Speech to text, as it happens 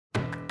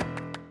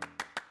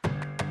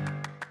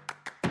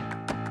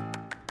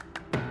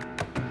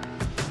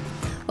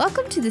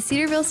Welcome to the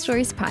Cedarville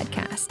Stories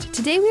podcast.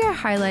 Today we are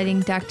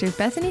highlighting Dr.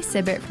 Bethany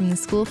Sibbert from the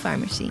School of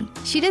Pharmacy.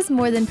 She does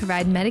more than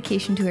provide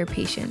medication to her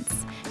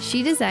patients.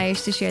 She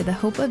desires to share the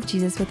hope of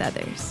Jesus with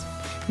others.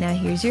 Now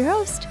here's your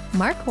host,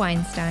 Mark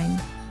Weinstein.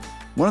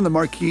 One of the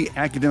marquee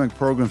academic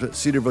programs at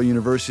Cedarville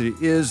University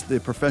is the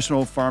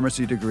professional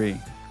pharmacy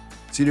degree.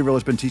 Cedarville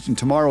has been teaching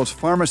tomorrow's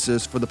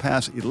pharmacists for the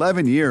past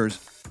 11 years,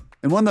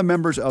 and one of the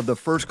members of the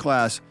first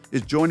class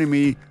is joining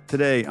me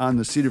today on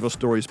the Cedarville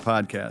Stories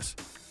podcast.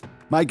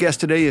 My guest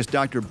today is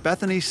Dr.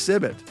 Bethany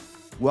Sibbert.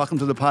 Welcome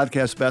to the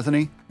podcast,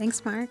 Bethany.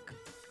 Thanks, Mark.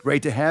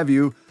 Great to have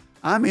you.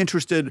 I'm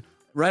interested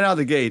right out of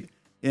the gate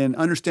in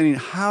understanding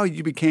how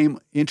you became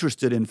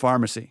interested in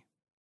pharmacy.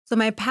 So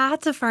my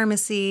path to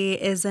pharmacy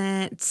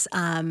isn't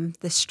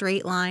the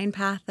straight line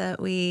path that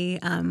we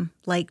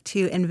like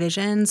to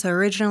envision. So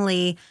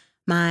originally,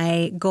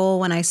 my goal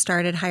when I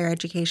started higher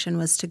education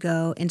was to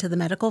go into the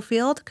medical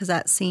field because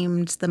that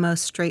seemed the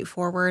most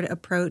straightforward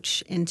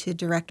approach into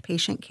direct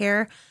patient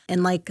care.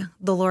 And like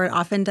the Lord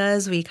often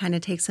does, we kind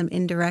of take some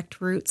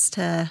indirect routes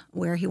to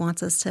where he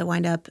wants us to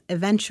wind up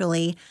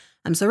eventually.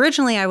 So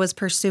originally I was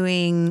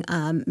pursuing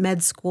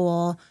med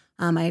school.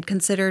 I had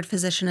considered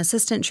physician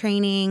assistant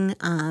training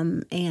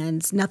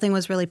and nothing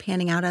was really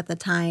panning out at the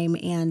time.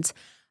 And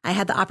I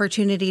had the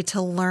opportunity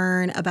to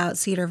learn about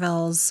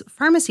Cedarville's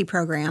pharmacy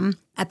program.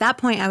 At that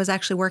point, I was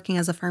actually working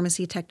as a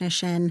pharmacy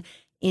technician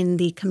in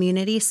the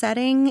community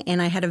setting,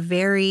 and I had a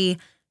very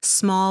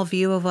small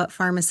view of what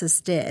pharmacists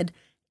did.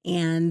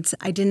 And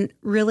I didn't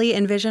really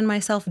envision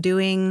myself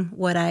doing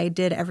what I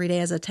did every day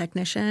as a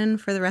technician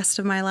for the rest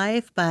of my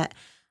life, but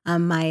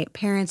my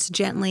parents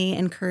gently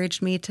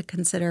encouraged me to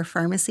consider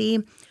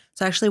pharmacy.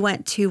 So I actually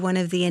went to one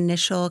of the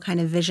initial kind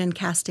of vision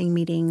casting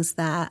meetings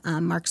that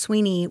Mark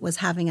Sweeney was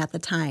having at the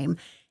time.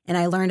 And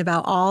I learned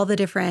about all the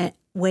different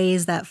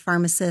ways that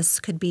pharmacists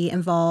could be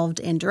involved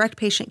in direct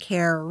patient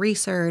care or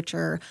research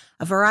or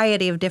a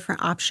variety of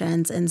different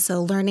options. And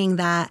so learning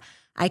that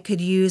I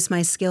could use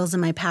my skills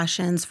and my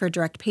passions for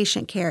direct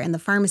patient care in the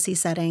pharmacy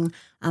setting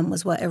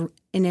was what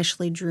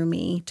initially drew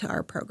me to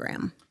our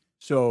program.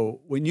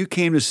 So when you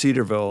came to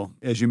Cedarville,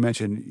 as you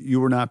mentioned,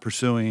 you were not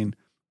pursuing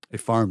a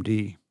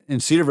PharmD.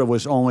 And Cedarville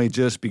was only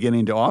just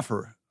beginning to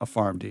offer a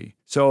PharmD.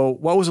 So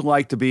what was it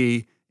like to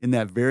be in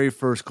that very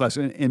first class?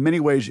 In many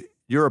ways,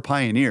 you're a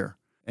pioneer,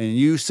 and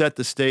you set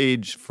the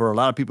stage for a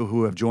lot of people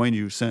who have joined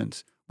you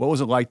since. What was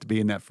it like to be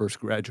in that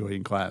first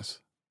graduating class?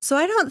 So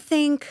I don't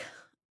think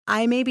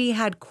I maybe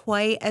had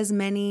quite as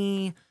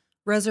many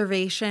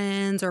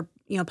reservations or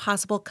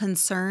possible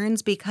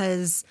concerns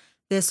because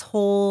this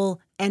whole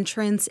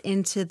entrance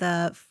into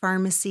the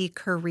pharmacy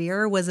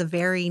career was a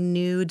very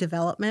new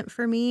development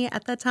for me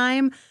at the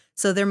time.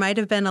 So there might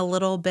have been a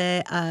little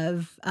bit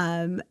of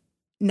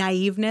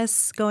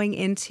naiveness going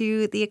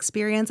into the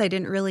experience. I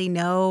didn't really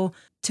know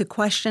to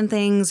question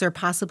things or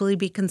possibly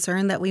be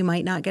concerned that we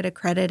might not get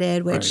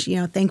accredited, which,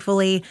 right.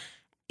 Thankfully,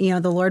 the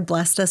Lord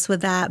blessed us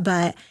with that.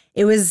 But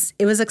it was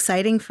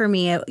exciting for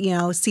me.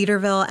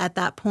 Cedarville at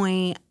that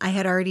point, I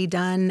had already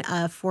done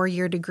a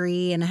 4-year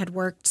degree and I had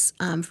worked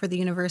for the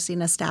university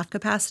in a staff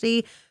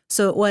capacity.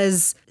 So it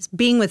was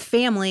being with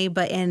family,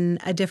 but in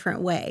a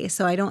different way.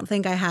 So I don't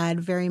think I had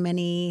very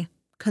many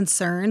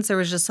concerns. There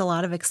was just a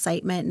lot of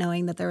excitement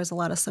knowing that there was a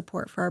lot of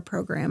support for our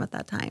program at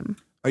that time.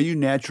 Are you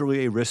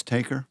naturally a risk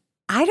taker?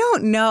 I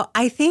don't know.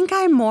 I think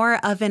I'm more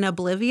of an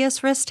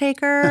oblivious risk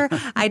taker.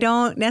 I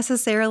don't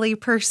necessarily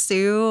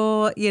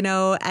pursue,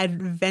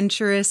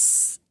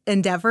 adventurous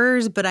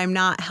endeavors, but I'm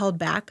not held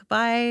back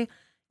by,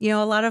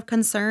 a lot of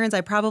concerns.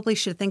 I probably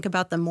should think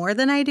about them more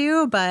than I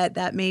do, but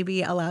that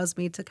maybe allows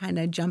me to kind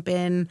of jump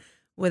in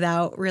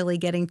without really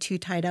getting too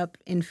tied up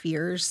in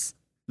fears.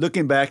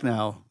 Looking back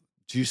now,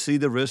 do you see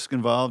the risk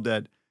involved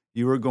that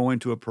you were going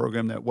to a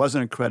program that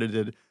wasn't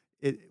accredited?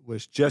 It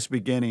was just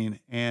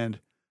beginning, and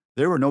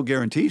there were no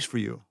guarantees for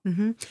you.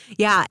 Mm-hmm.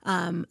 Yeah.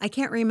 I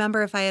can't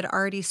remember if I had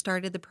already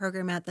started the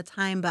program at the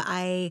time, but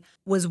I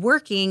was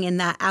working in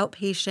that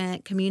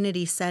outpatient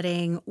community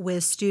setting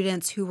with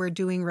students who were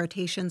doing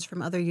rotations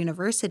from other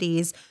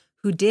universities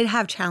who did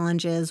have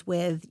challenges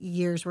with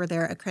years where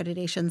their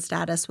accreditation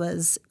status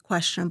was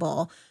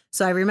questionable.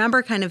 So I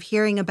remember kind of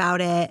hearing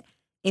about it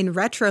in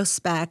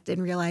retrospect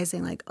and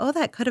realizing like, oh,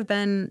 that could have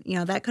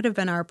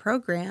been our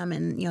program.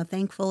 And,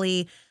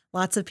 thankfully,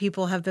 lots of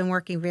people have been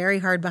working very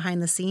hard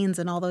behind the scenes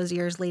in all those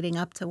years leading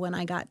up to when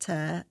I got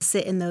to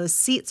sit in those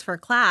seats for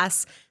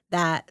class.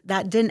 That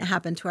didn't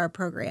happen to our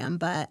program.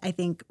 But I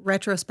think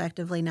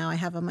retrospectively now I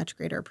have a much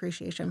greater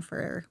appreciation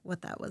for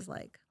what that was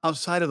like.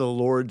 Outside of the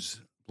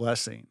Lord's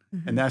blessing,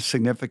 Mm-hmm. and that's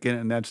significant,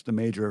 and that's the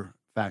major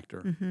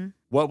factor, Mm-hmm.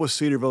 what was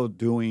Cedarville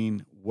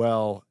doing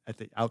well at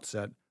the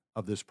outset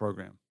of this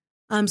program?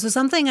 So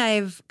something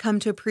I've come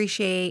to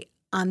appreciate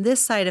on this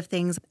side of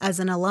things, as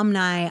an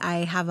alumni,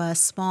 I have a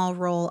small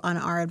role on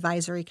our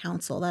advisory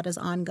council that is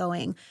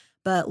ongoing.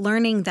 But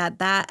learning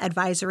that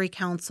advisory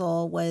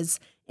council was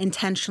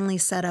intentionally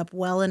set up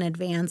well in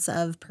advance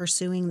of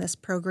pursuing this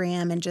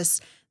program and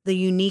just the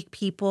unique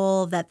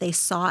people that they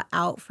sought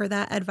out for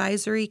that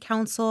advisory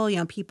council,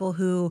 people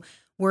who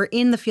were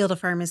in the field of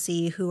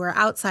pharmacy, who are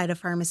outside of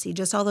pharmacy,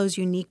 just all those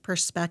unique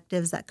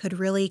perspectives that could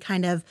really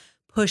kind of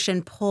push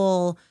and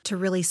pull to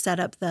really set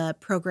up the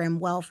program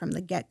well from the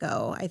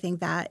get-go. I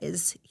think that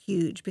is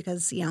huge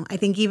because, I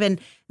think even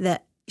the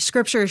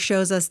scripture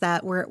shows us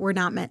that we're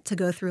not meant to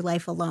go through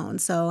life alone.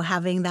 So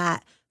having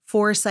that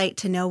foresight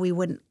to know we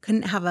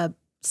couldn't have a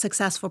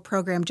successful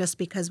program just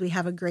because we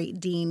have a great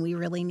dean, we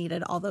really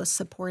needed all those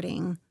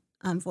supporting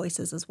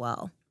voices as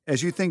well.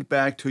 As you think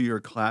back to your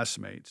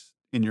classmates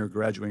in your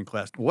graduating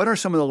class, what are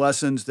some of the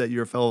lessons that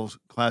your fellow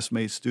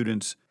classmates,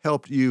 students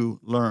helped you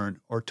learn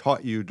or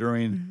taught you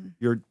during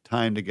your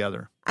time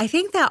together? I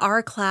think that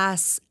our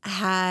class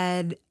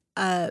had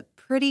a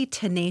pretty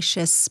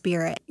tenacious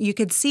spirit. You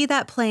could see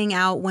that playing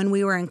out when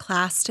we were in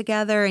class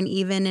together and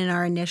even in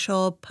our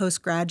initial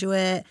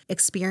postgraduate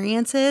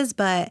experiences.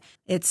 But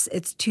it's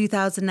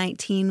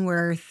 2019,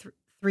 we're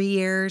 3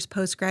 years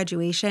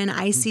post-graduation.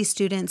 I see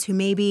students who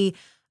maybe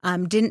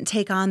didn't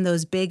take on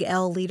those big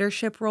L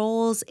leadership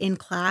roles in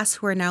class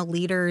who are now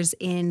leaders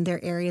in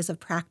their areas of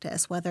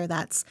practice, whether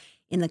that's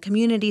in the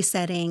community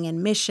setting,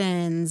 in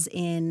missions,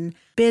 in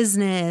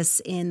business,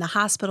 in the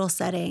hospital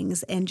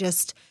settings, and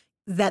just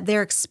that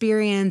their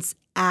experience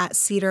at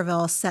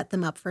Cedarville set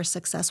them up for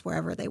success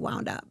wherever they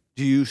wound up.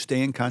 Do you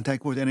stay in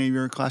contact with any of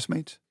your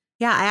classmates?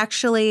 Yeah, I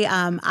actually,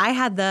 I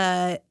had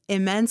the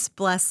immense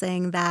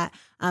blessing that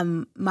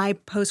my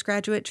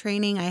postgraduate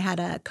training, I had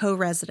a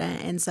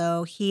co-resident. And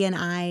so he and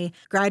I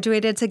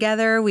graduated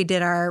together. We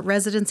did our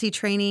residency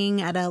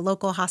training at a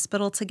local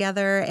hospital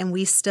together, and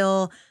we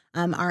still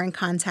are in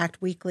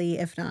contact weekly,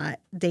 if not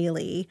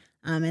daily.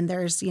 And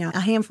there's, a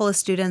handful of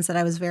students that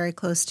I was very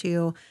close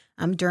to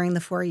during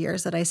the 4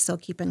 years that I still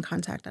keep in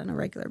contact on a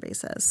regular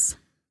basis.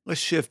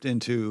 Let's shift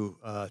into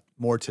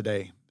more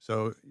today.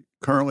 So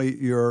currently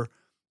you're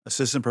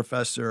assistant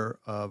professor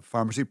of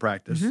pharmacy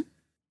practice.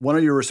 One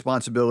of your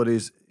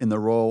responsibilities in the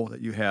role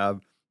that you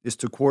have is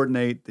to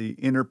coordinate the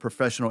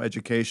interprofessional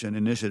education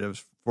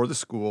initiatives for the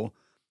school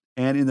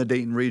and in the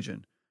Dayton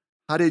region.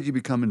 How did you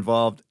become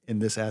involved in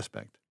this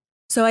aspect?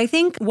 So I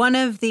think one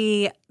of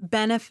the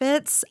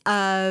benefits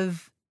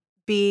of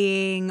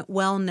being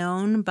well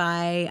known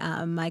by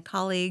my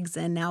colleagues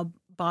and now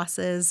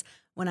bosses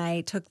when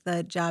I took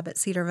the job at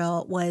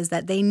Cedarville was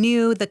that they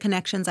knew the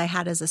connections I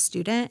had as a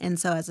student. And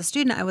so as a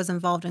student, I was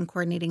involved in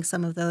coordinating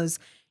some of those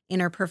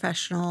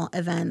interprofessional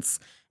events.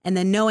 And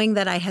then knowing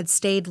that I had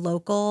stayed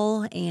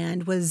local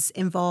and was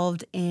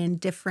involved in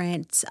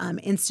different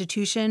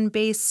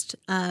institution-based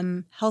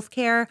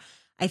healthcare,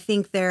 I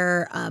think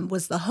there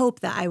was the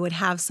hope that I would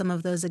have some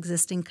of those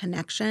existing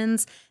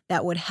connections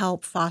that would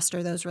help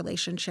foster those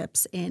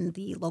relationships in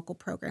the local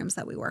programs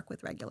that we work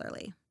with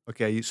regularly.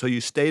 Okay, so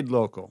you stayed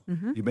local.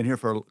 You've been here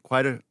for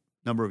quite a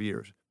number of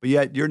years, but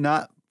yet you're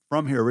not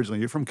from here originally.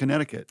 You're from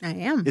Connecticut. I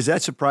am. Is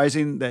that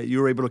surprising that you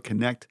were able to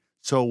connect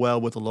so well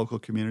with the local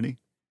community?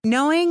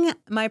 Knowing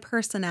my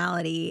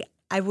personality,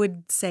 I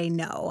would say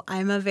no.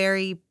 I'm a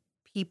very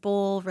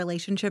people,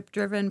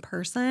 relationship-driven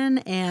person,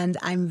 and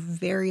I'm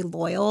very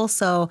loyal.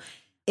 So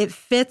it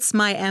fits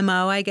my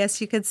MO, I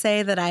guess you could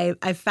say, that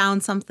I've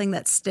found something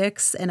that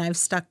sticks and I've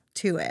stuck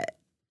to it.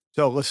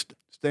 So let's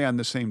stay on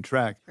the same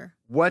track. Sure.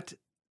 What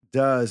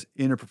does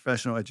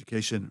interprofessional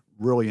education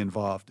really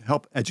involve?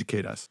 Help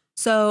educate us.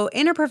 So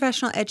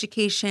interprofessional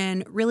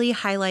education really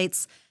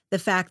highlights the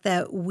fact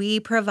that we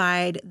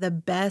provide the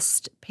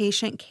best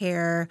patient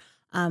care.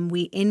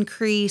 We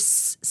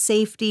increase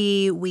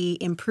safety, we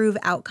improve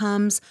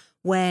outcomes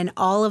when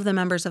all of the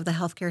members of the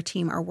healthcare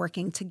team are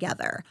working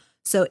together.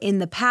 So in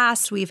the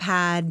past, we've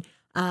had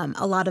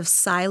a lot of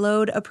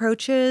siloed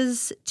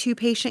approaches to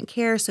patient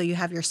care. So you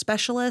have your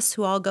specialists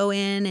who all go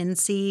in and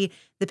see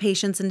the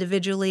patients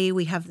individually.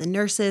 We have the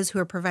nurses who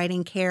are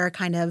providing care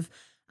kind of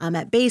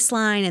at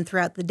baseline and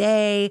throughout the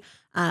day.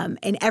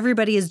 And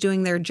everybody is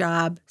doing their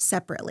job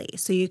separately.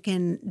 So you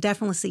can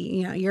definitely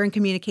see, you're in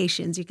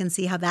communications. You can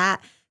see how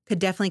that could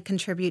definitely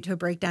contribute to a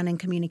breakdown in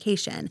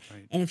communication.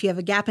 Right. And if you have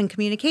a gap in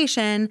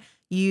communication,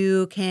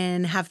 you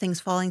can have things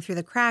falling through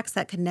the cracks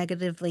that could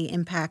negatively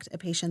impact a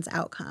patient's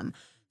outcome.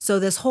 So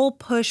this whole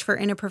push for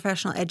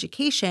interprofessional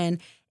education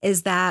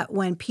is that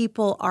when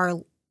people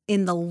are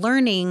in the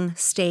learning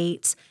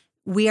state,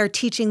 we are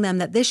teaching them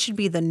that this should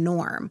be the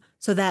norm,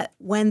 so that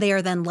when they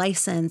are then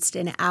licensed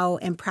and out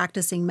and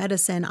practicing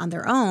medicine on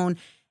their own,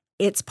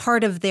 it's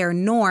part of their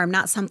norm,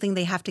 not something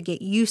they have to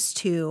get used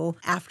to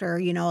after,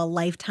 a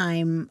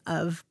lifetime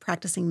of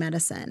practicing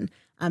medicine.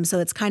 So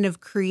it's kind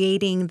of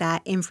creating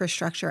that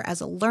infrastructure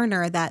as a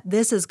learner that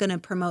this is going to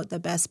promote the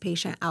best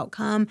patient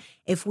outcome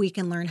if we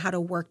can learn how to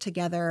work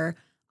together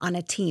on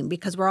a team,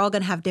 because we're all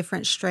going to have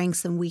different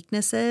strengths and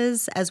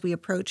weaknesses as we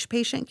approach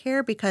patient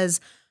care, because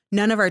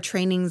none of our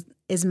training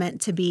is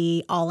meant to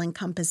be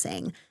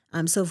all-encompassing.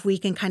 So if we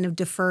can kind of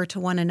defer to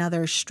one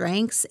another's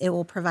strengths, it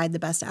will provide the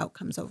best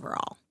outcomes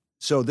overall.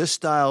 So this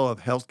style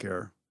of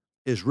healthcare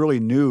is really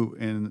new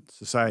in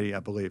society, I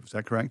believe. Is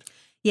that correct?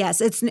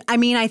 Yes,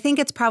 I think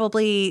it's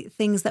probably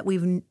things that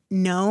we've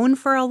known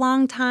for a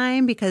long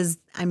time because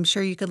I'm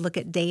sure you could look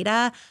at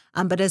data.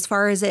 But as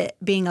far as it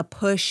being a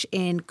push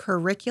in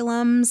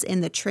curriculums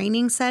in the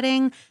training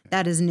setting,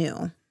 that is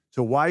new.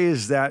 So why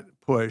is that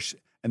push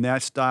and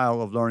that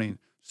style of learning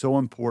so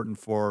important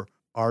for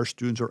our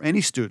students or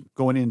any student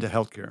going into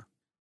healthcare?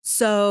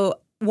 So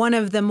one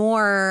of the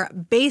more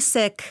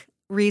basic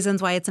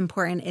reasons why it's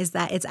important is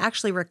that it's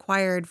actually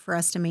required for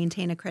us to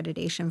maintain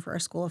accreditation for our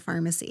School of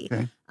Pharmacy.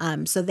 Okay.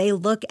 So they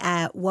look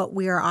at what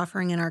we are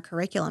offering in our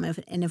curriculum.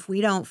 If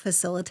we don't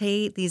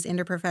facilitate these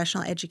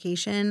interprofessional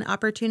education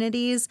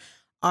opportunities,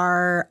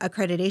 our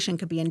accreditation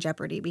could be in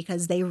jeopardy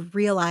because they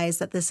realize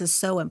that this is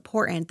so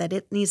important that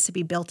it needs to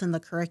be built in the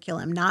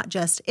curriculum, not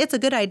just, it's a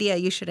good idea,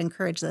 you should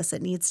encourage this.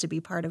 It needs to be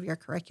part of your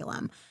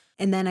curriculum.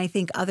 And then I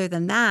think other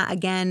than that,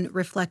 again,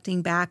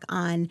 reflecting back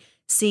on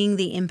seeing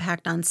the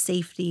impact on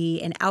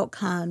safety and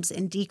outcomes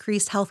and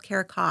decreased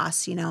healthcare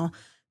costs,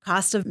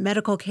 cost of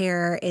medical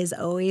care is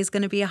always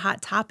going to be a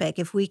hot topic.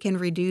 If we can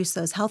reduce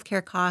those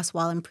healthcare costs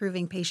while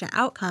improving patient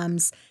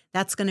outcomes,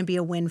 that's going to be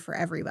a win for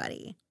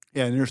everybody.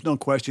 Yeah, and there's no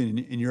question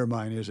in your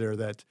mind, is there,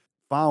 that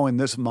following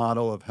this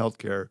model of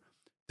healthcare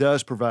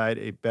does provide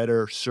a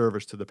better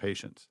service to the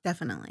patients?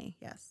 Definitely,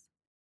 yes.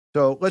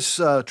 So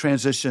let's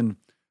transition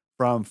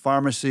from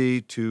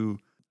pharmacy to,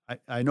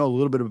 I know a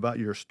little bit about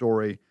your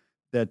story,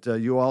 that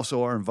you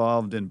also are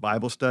involved in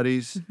Bible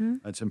studies. Mm-hmm.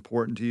 That's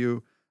important to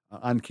you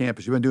on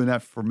campus. You've been doing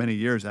that for many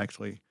years,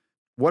 actually.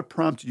 What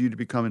prompted you to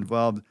become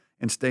involved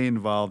and stay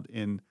involved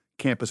in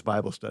campus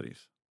Bible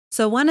studies?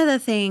 So one of the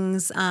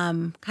things,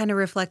 kind of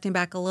reflecting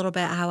back a little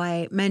bit, how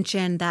I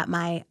mentioned that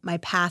my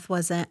path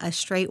wasn't a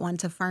straight one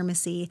to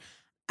pharmacy.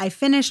 I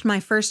finished my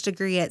first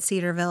degree at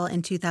Cedarville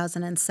in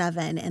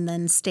 2007 and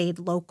then stayed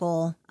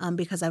local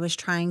because I was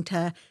trying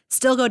to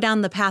still go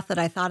down the path that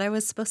I thought I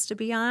was supposed to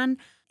be on.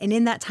 And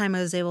in that time,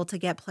 I was able to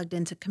get plugged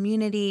into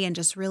community and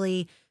just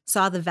really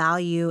saw the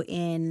value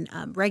in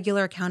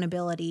regular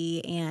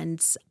accountability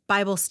and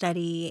Bible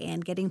study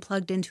and getting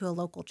plugged into a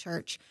local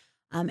church.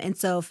 And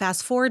so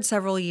fast forward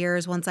several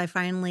years, once I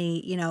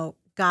finally,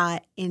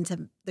 got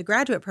into the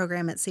graduate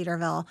program at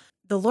Cedarville,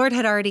 the Lord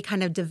had already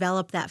kind of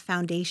developed that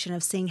foundation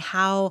of seeing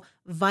how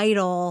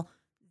vital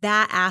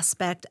that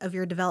aspect of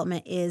your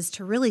development is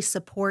to really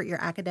support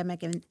your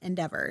academic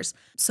endeavors.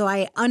 So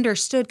I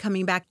understood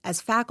coming back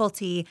as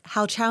faculty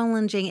how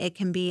challenging it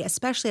can be,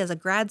 especially as a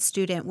grad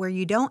student where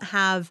you don't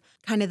have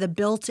kind of the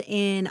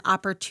built-in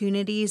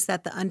opportunities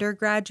that the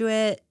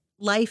undergraduate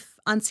life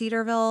on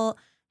Cedarville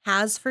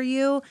has for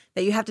you,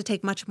 that you have to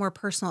take much more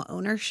personal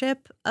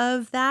ownership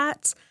of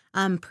that,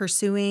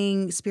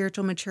 pursuing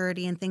spiritual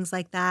maturity and things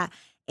like that.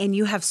 And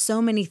you have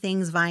so many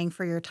things vying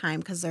for your time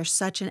because there's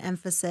such an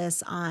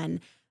emphasis on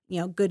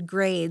good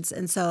grades.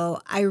 And so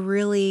I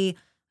really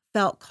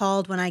felt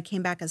called when I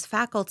came back as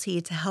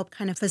faculty to help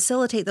kind of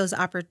facilitate those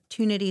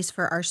opportunities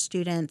for our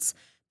students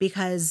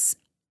because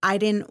I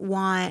didn't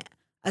want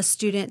a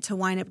student to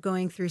wind up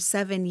going through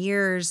 7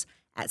 years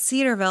at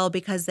Cedarville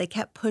because they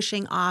kept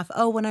pushing off,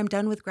 when I'm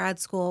done with grad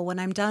school, when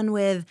I'm done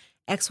with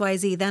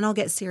XYZ, then I'll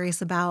get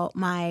serious about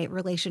my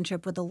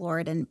relationship with the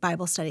Lord and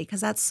Bible study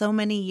because that's so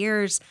many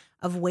years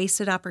of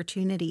wasted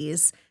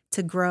opportunities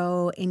to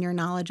grow in your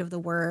knowledge of the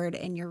word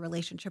and your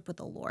relationship with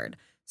the Lord.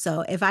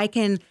 So if I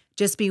can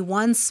just be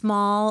one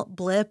small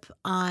blip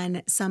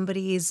on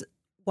somebody's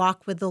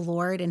walk with the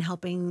Lord and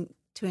helping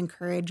to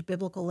encourage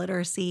biblical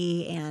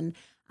literacy and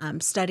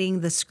studying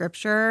the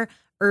scripture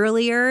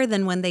earlier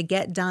than when they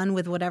get done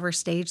with whatever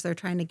stage they're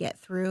trying to get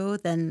through,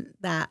 then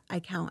that I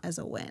count as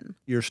a win.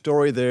 Your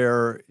story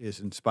there is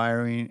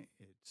inspiring.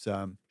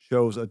 It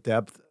shows a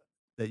depth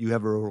that you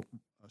have a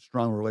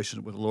strong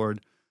relationship with the Lord.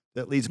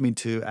 That leads me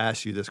to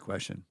ask you this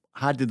question.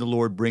 How did the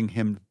Lord bring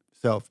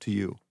himself to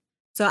you?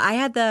 So I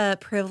had the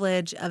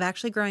privilege of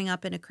actually growing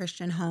up in a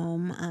Christian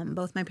home.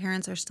 Both my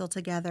parents are still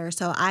together.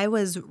 So I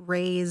was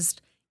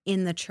raised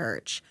in the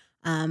church.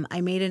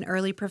 I made an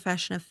early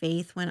profession of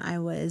faith when I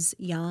was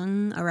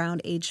young,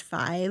 around age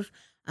 5.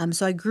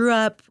 So I grew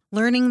up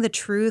learning the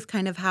truth,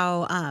 kind of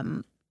how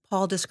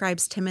Paul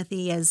describes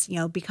Timothy as,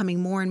 becoming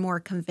more and more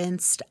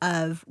convinced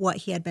of what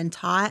he had been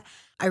taught.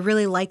 I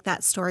really like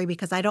that story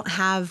because I don't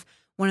have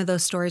one of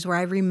those stories where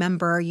I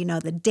remember,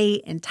 the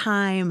date and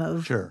time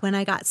of when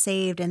I got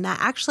saved. And that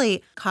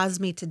actually caused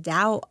me to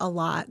doubt a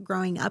lot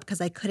growing up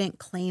because I couldn't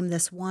claim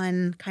this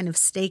one kind of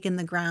stake in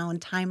the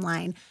ground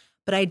timeline.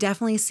 But I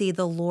definitely see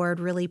the Lord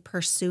really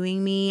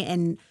pursuing me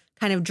and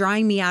kind of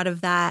drawing me out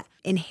of that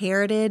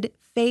inherited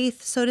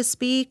faith, so to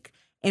speak,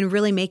 and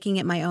really making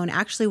it my own.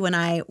 Actually, when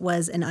I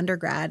was an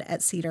undergrad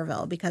at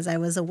Cedarville, because I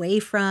was away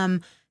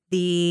from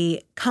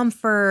the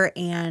comfort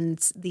and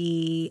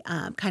the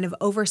kind of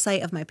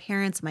oversight of my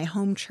parents, my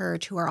home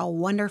church, who are all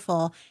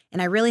wonderful.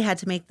 And I really had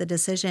to make the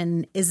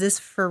decision, is this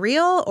for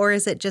real or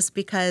is it just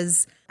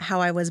because how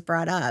I was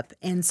brought up?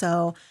 And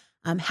so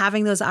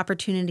having those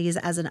opportunities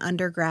as an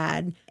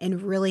undergrad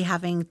and really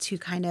having to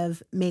kind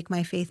of make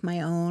my faith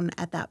my own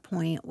at that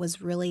point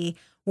was really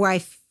where I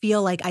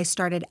feel like I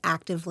started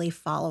actively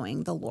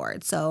following the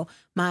Lord. So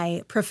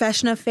my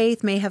profession of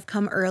faith may have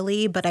come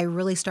early, but I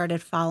really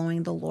started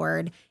following the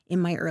Lord in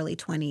my early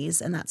 20s,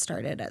 and that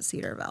started at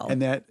Cedarville.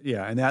 And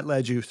that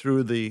led you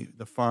through the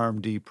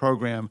PharmD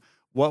program.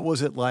 What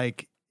was it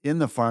like in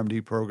the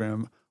PharmD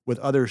program with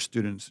other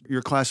students,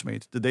 your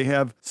classmates? Did they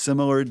have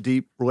similar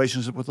deep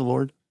relationship with the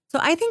Lord? So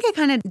I think it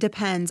kind of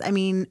depends. I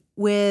mean,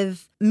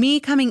 with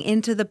me coming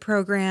into the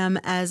program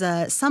as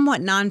a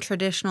somewhat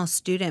non-traditional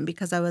student,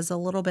 because I was a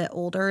little bit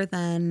older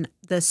than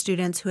the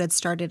students who had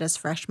started as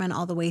freshmen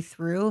all the way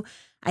through,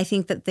 I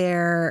think that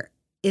there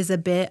is a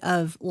bit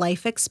of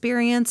life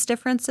experience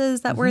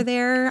differences that were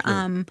there.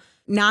 Sure.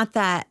 Not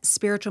that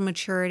spiritual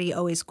maturity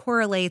always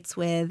correlates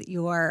with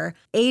your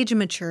age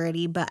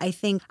maturity, but I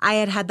think I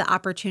had the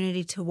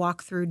opportunity to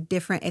walk through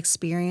different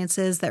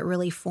experiences that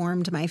really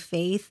formed my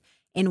faith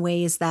in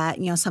ways that,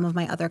 some of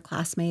my other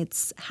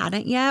classmates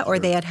hadn't yet, or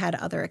they had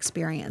other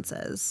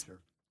experiences. Sure.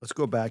 Let's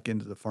go back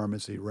into the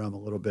pharmacy realm a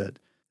little bit.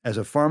 As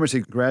a pharmacy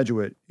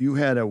graduate, you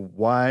had a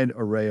wide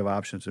array of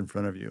options in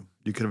front of you.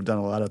 You could have done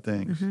a lot of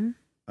things.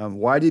 Mm-hmm.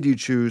 Why did you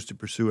choose to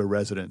pursue a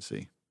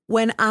residency?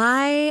 When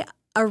I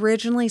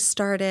originally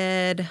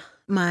started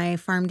my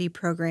PharmD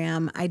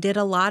program, I did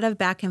a lot of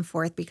back and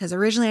forth because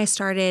originally I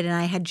started and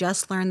I had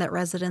just learned that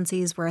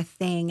residencies were a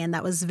thing. And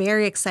that was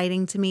very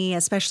exciting to me,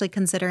 especially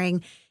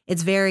considering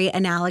it's very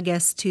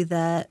analogous to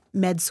the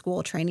med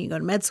school training. You go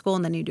to med school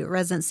and then you do a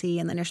residency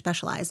and then you're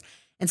specialized.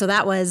 And so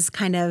that was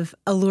kind of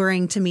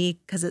alluring to me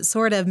because it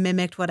sort of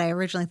mimicked what I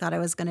originally thought I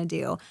was going to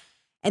do.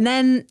 And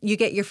then you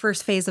get your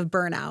first phase of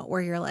burnout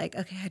where you're like,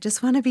 okay, I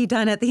just want to be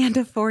done at the end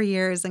of 4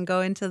 years and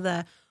go into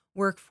the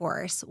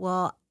workforce.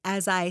 Well,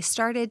 as I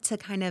started to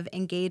kind of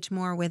engage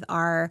more with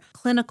our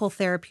clinical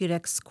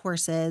therapeutics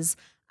courses,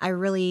 I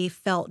really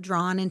felt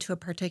drawn into a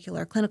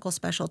particular clinical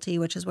specialty,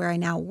 which is where I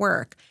now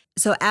work.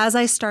 So as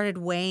I started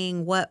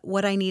weighing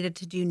what I needed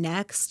to do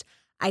next,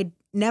 I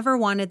never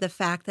wanted the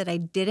fact that I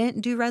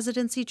didn't do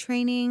residency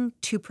training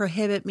to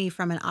prohibit me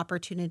from an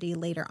opportunity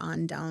later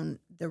on down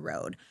the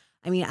road.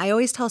 I mean, I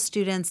always tell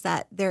students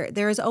that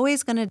there is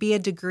always going to be a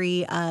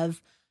degree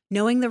of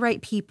knowing the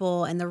right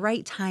people and the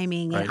right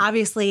timing. Right. And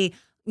obviously,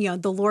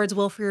 the Lord's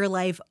will for your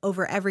life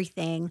over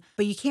everything,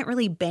 but you can't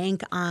really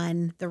bank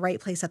on the right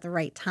place at the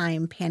right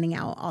time panning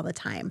out all the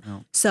time.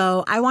 No.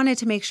 So I wanted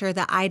to make sure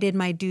that I did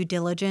my due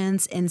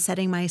diligence in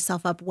setting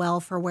myself up well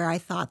for where I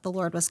thought the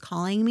Lord was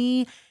calling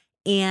me.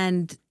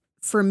 And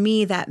for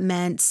me, that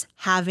meant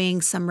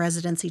having some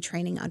residency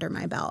training under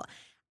my belt.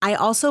 I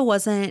also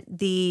wasn't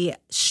the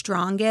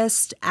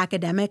strongest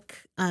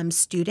academic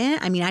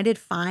student. I mean, I did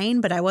fine,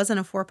 but I wasn't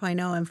a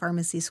 4.0 in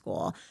pharmacy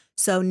school.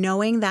 So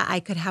knowing that I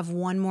could have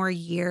one more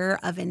year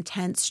of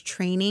intense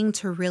training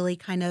to really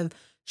kind of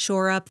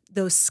shore up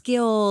those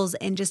skills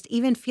and just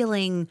even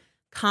feeling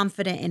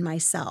confident in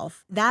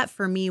myself, that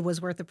for me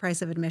was worth the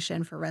price of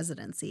admission for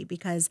residency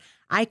because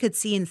I could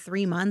see in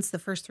 3 months, the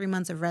first 3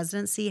 months of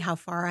residency, how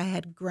far I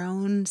had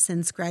grown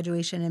since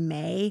graduation in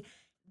May.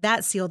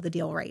 That sealed the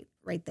deal right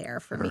there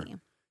for me.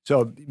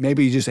 So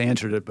maybe you just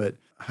answered it, but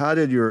how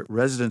did your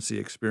residency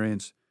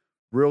experience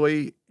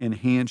really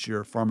enhance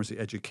your pharmacy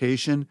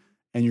education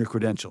and your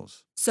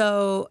credentials?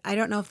 So I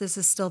don't know if this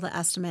is still the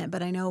estimate,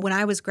 but I know when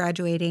I was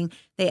graduating,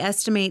 they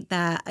estimate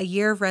that a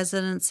year of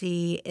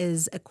residency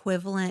is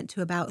equivalent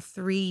to about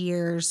 3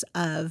 years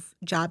of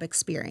job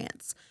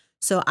experience.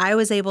 So I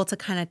was able to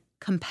kind of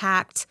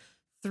compact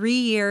 3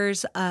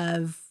 years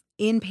of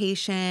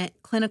inpatient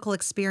clinical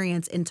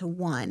experience into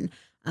one.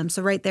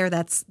 So right there,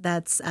 that's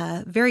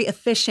a very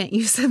efficient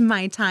use of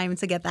my time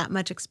to get that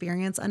much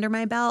experience under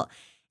my belt.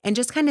 And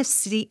just kind of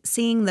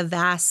seeing the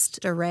vast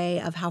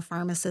array of how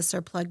pharmacists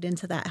are plugged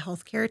into that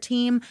healthcare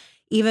team,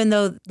 even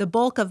though the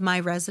bulk of my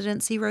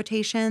residency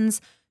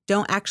rotations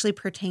don't actually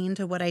pertain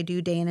to what I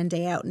do day in and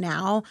day out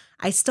now,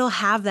 I still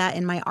have that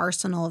in my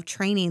arsenal of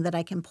training that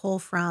I can pull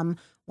from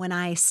when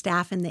I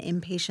staff in the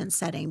inpatient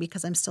setting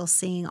because I'm still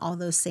seeing all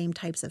those same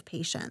types of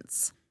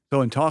patients.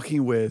 So in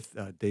talking with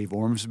Dave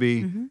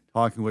Ormsby,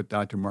 talking with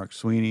Dr. Mark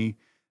Sweeney,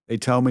 they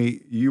tell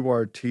me you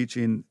are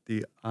teaching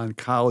the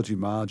oncology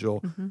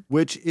module,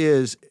 which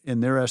is, in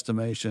their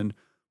estimation,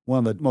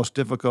 one of the most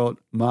difficult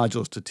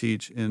modules to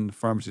teach in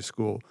pharmacy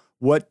school.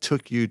 What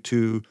took you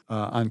to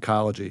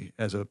oncology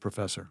as a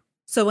professor?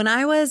 So when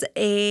I was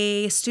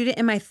a student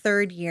in my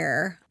third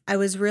year, I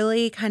was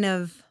really kind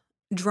of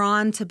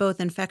drawn to both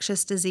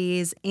infectious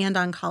disease and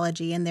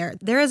oncology, and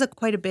there is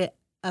quite a bit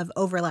of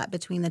overlap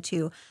between the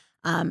two.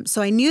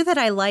 So I knew that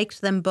I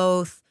liked them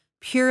both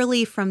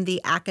purely from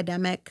the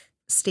academic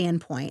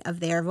standpoint of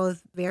they're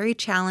both very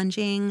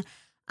challenging.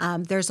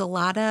 There's a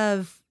lot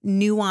of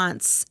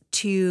nuance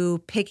to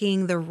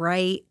picking the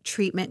right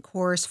treatment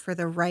course for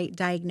the right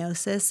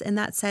diagnosis in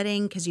that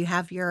setting because you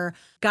have your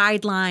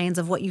guidelines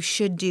of what you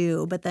should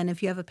do. But then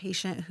if you have a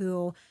patient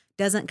who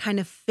doesn't kind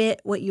of fit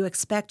what you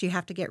expect, you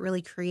have to get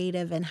really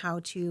creative in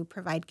how to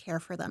provide care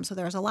for them. So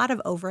there's a lot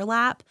of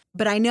overlap,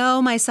 but I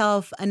know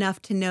myself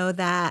enough to know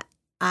that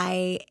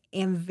I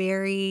am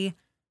very,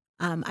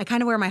 I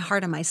kind of wear my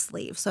heart on my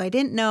sleeve. So I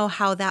didn't know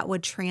how that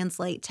would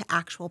translate to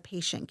actual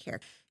patient care.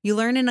 You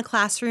learn in a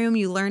classroom,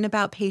 you learn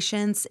about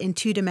patients in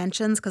 2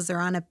 dimensions because they're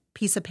on a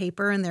piece of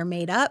paper and they're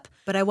made up,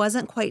 but I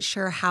wasn't quite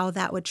sure how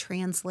that would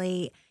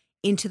translate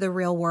into the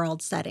real world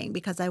setting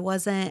because I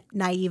wasn't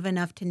naive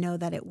enough to know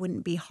that it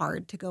wouldn't be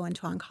hard to go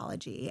into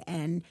oncology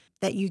and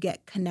that you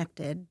get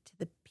connected to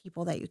the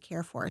people that you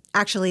care for.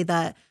 Actually,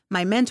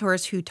 my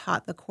mentors who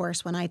taught the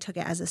course when I took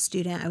it as a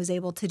student, I was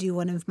able to do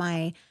one of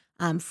my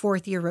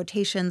 4th year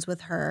rotations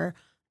with her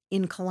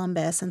in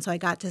Columbus. And so I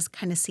got to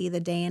kind of see the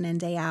day in and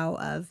day out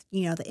of,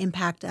 the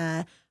impact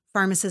a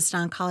pharmacist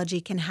in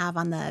oncology can have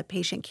on the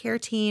patient care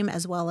team,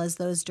 as well as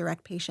those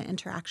direct patient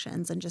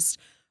interactions, and just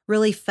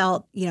really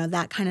felt,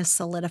 that kind of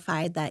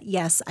solidified that,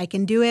 yes, I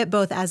can do it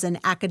both as an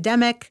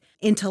academic,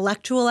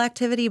 intellectual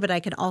activity, but I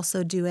can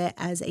also do it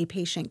as a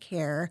patient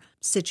care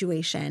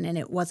situation. And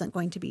it wasn't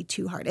going to be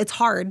too hard. It's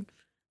hard.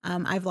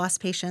 I've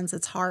lost patients.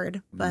 It's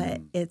hard,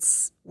 but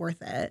it's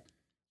worth it.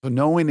 So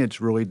knowing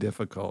it's really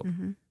difficult,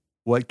 Mm-hmm.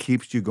 what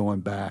keeps you going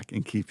back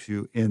and keeps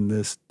you in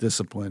this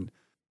discipline?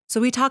 So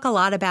we talk a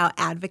lot about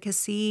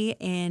advocacy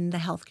in the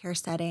healthcare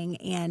setting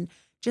and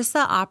just the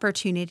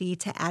opportunity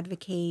to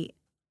advocate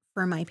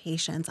for my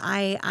patients.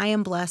 I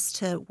am blessed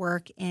to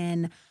work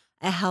in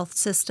a health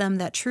system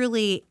that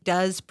truly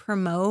does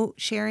promote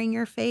sharing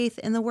your faith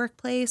in the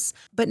workplace,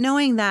 but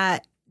knowing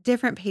that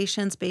different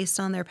patients, based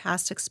on their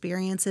past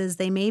experiences,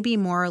 they may be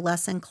more or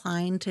less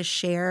inclined to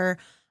share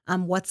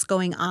what's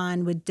going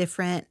on with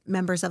different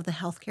members of the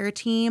healthcare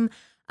team.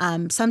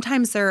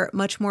 Sometimes they're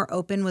much more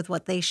open with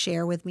what they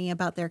share with me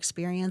about their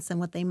experience than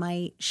what they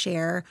might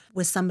share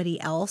with somebody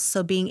else.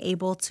 So being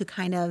able to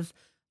kind of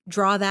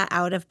draw that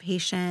out of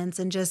patients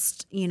and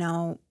just,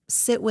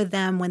 sit with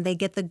them when they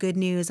get the good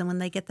news and when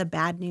they get the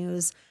bad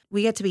news.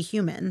 We get to be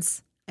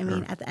humans. I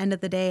mean, at the end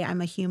of the day, I'm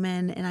a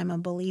human and I'm a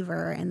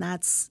believer. And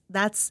that's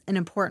an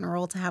important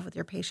role to have with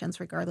your patients,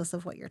 regardless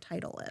of what your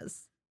title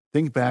is.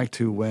 Think back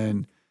to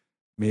when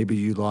maybe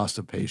you lost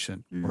a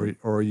patient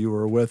or you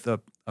were with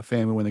a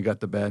family when they got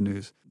the bad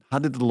news. How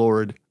did the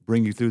Lord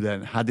bring you through that?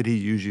 And how did he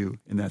use you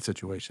in that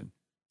situation?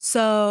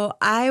 So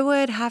I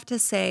would have to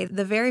say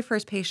the very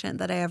first patient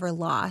that I ever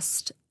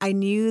lost, I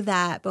knew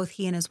that both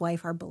he and his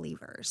wife are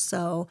believers.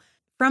 So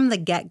from the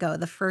get-go,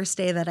 the first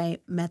day that I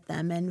met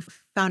them and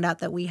found out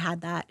that we had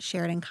that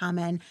shared in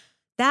common,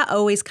 that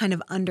always kind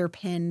of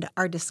underpinned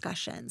our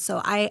discussion. So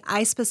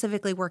I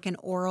specifically work in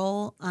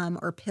oral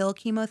or pill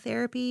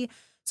chemotherapy.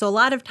 So a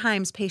lot of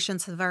times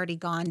patients have already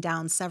gone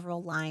down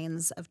several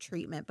lines of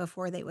treatment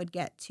before they would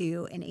get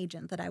to an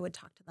agent that I would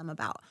talk to them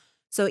about.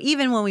 So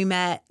even when we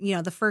met,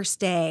 the first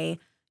day,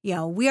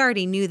 we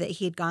already knew that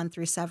he had gone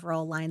through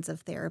several lines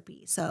of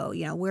therapy. So,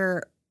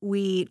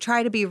 we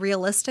try to be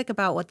realistic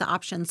about what the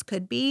options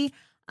could be,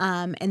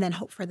 and then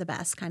hope for the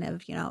best, kind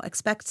of,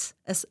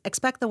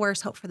 expect the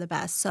worst, hope for the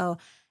best. So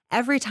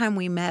every time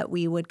we met,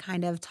 we would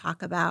kind of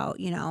talk about,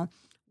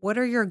 what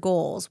are your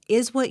goals?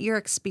 Is what you're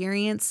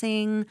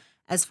experiencing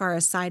as far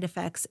as side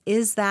effects,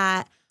 is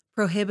that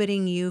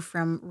prohibiting you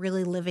from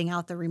really living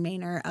out the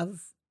remainder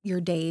of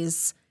your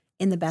days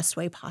in the best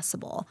way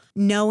possible?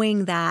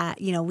 Knowing that,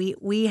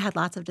 we had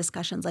lots of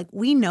discussions, like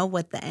we know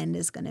what the end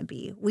is going to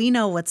be. We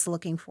know what's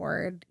looking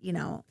forward,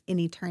 in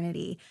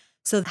eternity.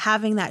 So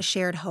having that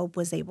shared hope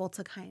was able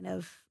to kind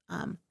of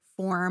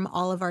form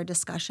all of our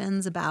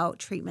discussions about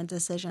treatment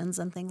decisions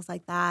and things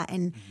like that.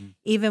 And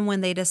even when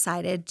they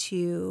decided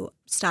to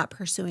stop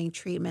pursuing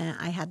treatment,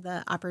 I had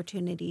the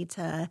opportunity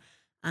to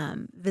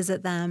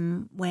visit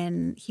them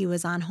when he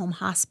was on home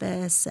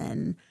hospice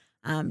and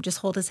just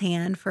hold his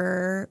hand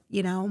for,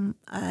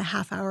 a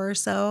half hour or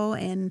so.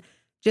 And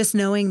just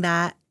knowing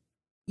that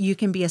you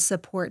can be a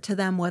support to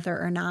them, whether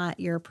or not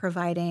you're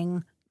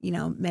providing,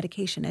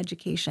 medication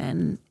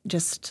education,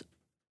 just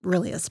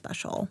really is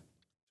special.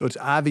 So it's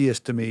obvious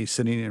to me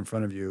sitting in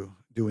front of you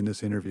doing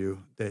this interview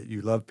that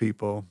you love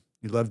people,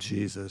 you love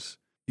Jesus.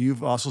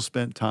 You've also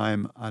spent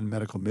time on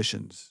medical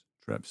missions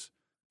trips.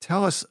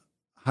 Tell us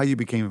how you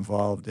became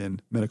involved in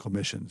medical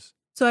missions.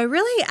 So I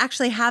really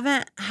actually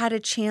haven't had a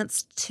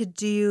chance to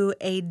do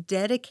a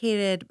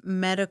dedicated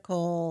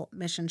medical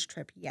missions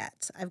trip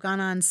yet. I've gone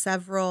on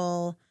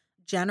several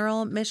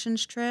general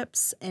missions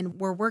trips, and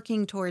we're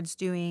working towards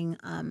doing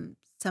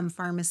some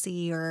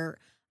pharmacy or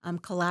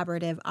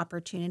collaborative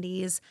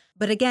opportunities.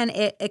 But again,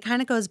 it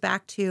kind of goes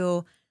back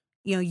to,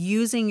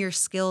 using your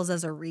skills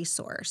as a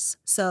resource.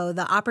 So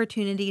the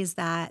opportunities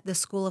that the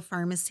School of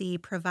Pharmacy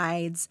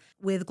provides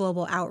with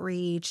global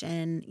outreach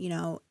and,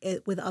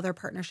 with other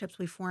partnerships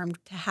we formed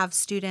to have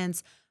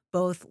students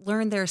both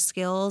learn their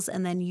skills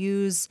and then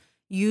use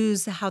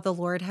how the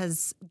Lord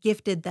has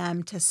gifted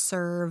them to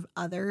serve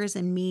others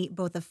and meet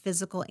both a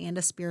physical and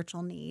a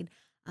spiritual need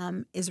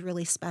is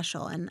really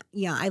special. And,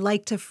 I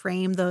like to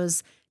frame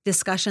those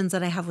discussions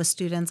that I have with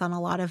students on a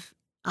lot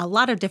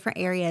of different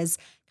areas,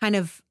 kind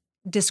of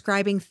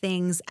describing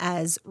things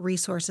as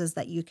resources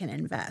that you can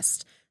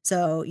invest.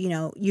 So,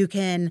 you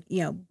can,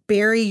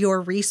 bury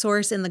your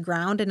resource in the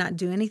ground and not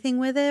do anything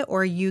with it,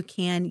 or you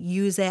can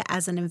use it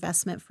as an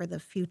investment for the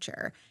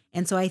future.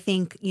 And so I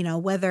think,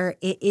 whether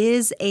it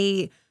is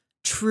a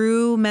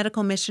true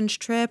medical missions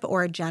trip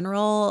or a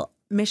general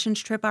missions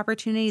trip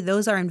opportunity,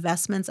 those are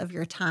investments of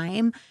your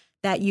time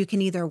that you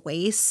can either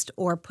waste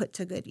or put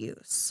to good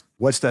use.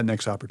 What's that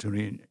next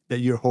opportunity that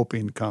you're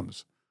hoping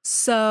comes?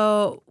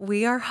 So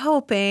we are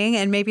hoping,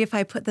 and maybe if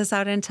I put this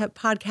out into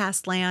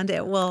podcast land,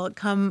 it will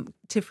come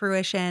to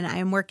fruition.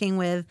 I'm working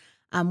with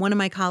one of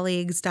my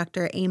colleagues,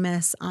 Dr.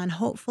 Amos, on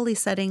hopefully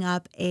setting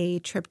up a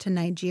trip to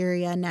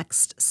Nigeria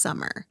next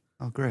summer.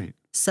 Oh, great.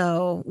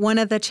 So one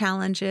of the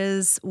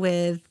challenges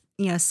with,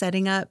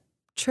 setting up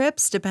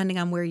trips, depending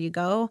on where you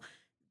go,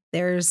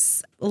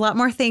 there's a lot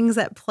more things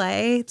at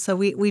play. So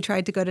we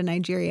tried to go to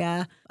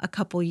Nigeria a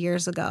couple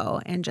years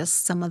ago, and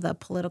just some of the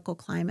political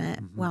climate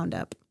wound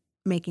up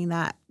making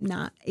that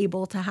not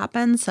able to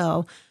happen.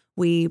 So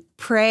we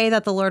pray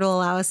that the Lord will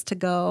allow us to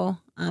go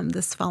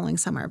this following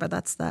summer, but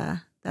that's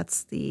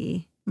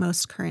the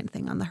most current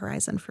thing on the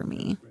horizon for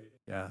me.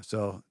 Yeah,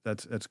 so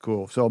that's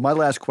cool. So my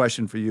last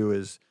question for you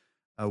is,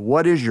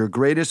 what is your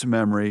greatest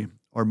memory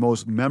or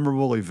most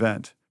memorable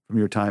event from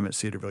your time at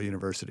Cedarville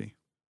University?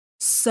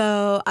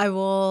 So I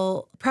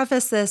will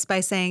preface this by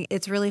saying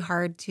it's really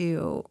hard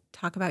to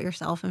talk about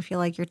yourself and feel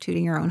like you're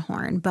tooting your own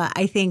horn, but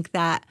I think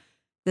that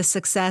the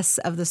success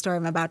of the story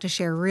I'm about to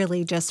share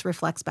really just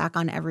reflects back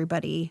on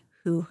everybody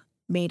who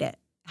made it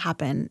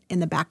happen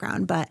in the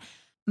background. But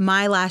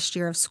my last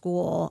year of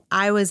school,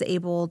 I was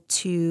able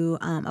to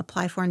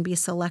apply for and be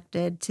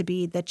selected to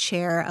be the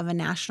chair of a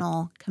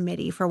national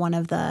committee for one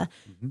of the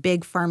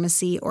big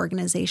pharmacy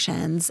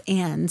organizations.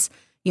 And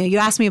you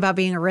asked me about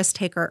being a risk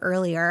taker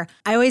earlier.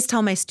 I always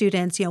tell my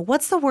students,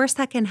 what's the worst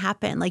that can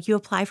happen? Like, you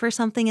apply for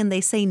something and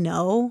they say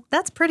no.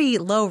 That's pretty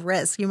low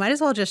risk. You might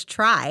as well just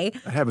try.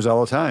 That happens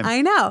all the time.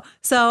 I know.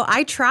 So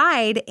I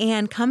tried,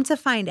 and come to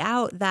find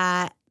out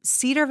that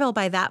Cedarville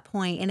by that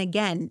point, and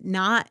again,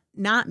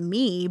 not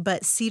me,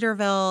 but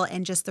Cedarville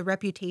and just the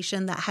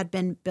reputation that had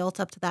been built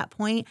up to that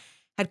point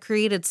had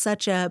created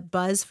such a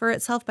buzz for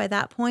itself by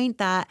that point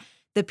that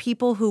the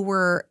people who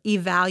were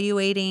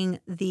evaluating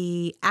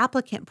the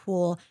applicant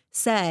pool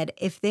said,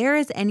 if there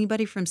is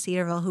anybody from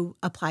Cedarville who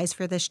applies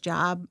for this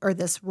job or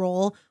this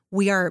role,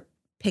 we are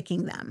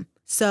picking them.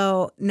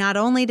 So not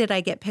only did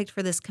I get picked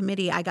for this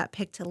committee, I got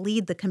picked to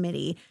lead the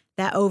committee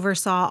that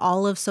oversaw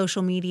all of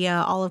social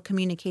media, all of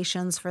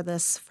communications for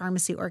this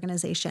pharmacy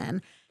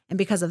organization. And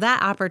because of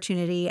that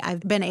opportunity,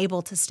 I've been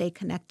able to stay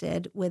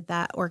connected with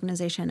that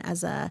organization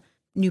as a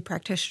new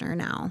practitioner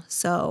now.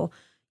 So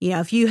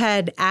if you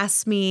had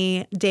asked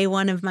me day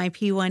one of my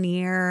P1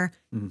 year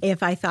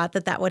if I thought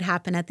that would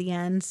happen at the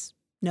end,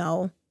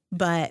 no.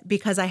 But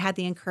because I had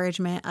the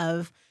encouragement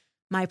of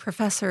my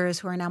professors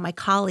who are now my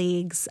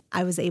colleagues,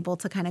 I was able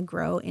to kind of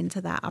grow into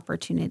that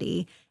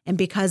opportunity. And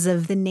because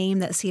of the name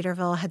that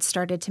Cedarville had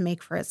started to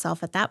make for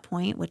itself at that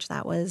point, which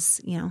that was,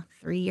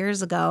 3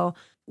 years ago,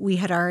 we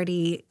had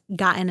already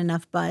gotten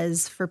enough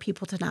buzz for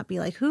people to not be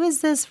like, who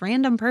is this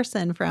random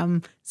person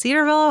from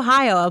Cedarville,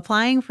 Ohio,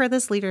 applying for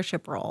this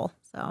leadership role?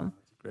 So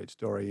it's a great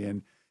story.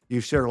 And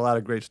you've shared a lot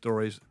of great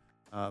stories.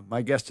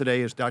 My guest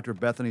today is Dr.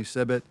 Bethany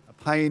Sibbitt, a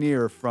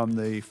pioneer from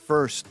the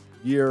first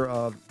year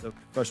of the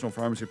professional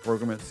pharmacy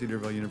program at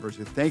Cedarville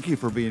University. Thank you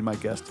for being my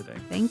guest today.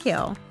 Thank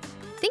you.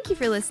 Thank you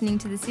for listening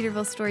to the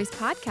Cedarville Stories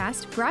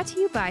podcast, brought to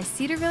you by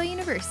Cedarville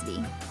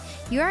University.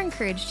 You are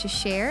encouraged to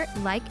share,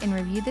 like, and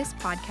review this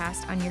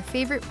podcast on your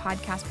favorite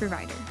podcast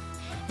provider.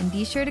 And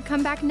be sure to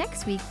come back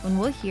next week when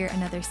we'll hear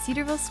another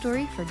Cedarville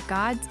story for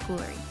God's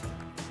glory.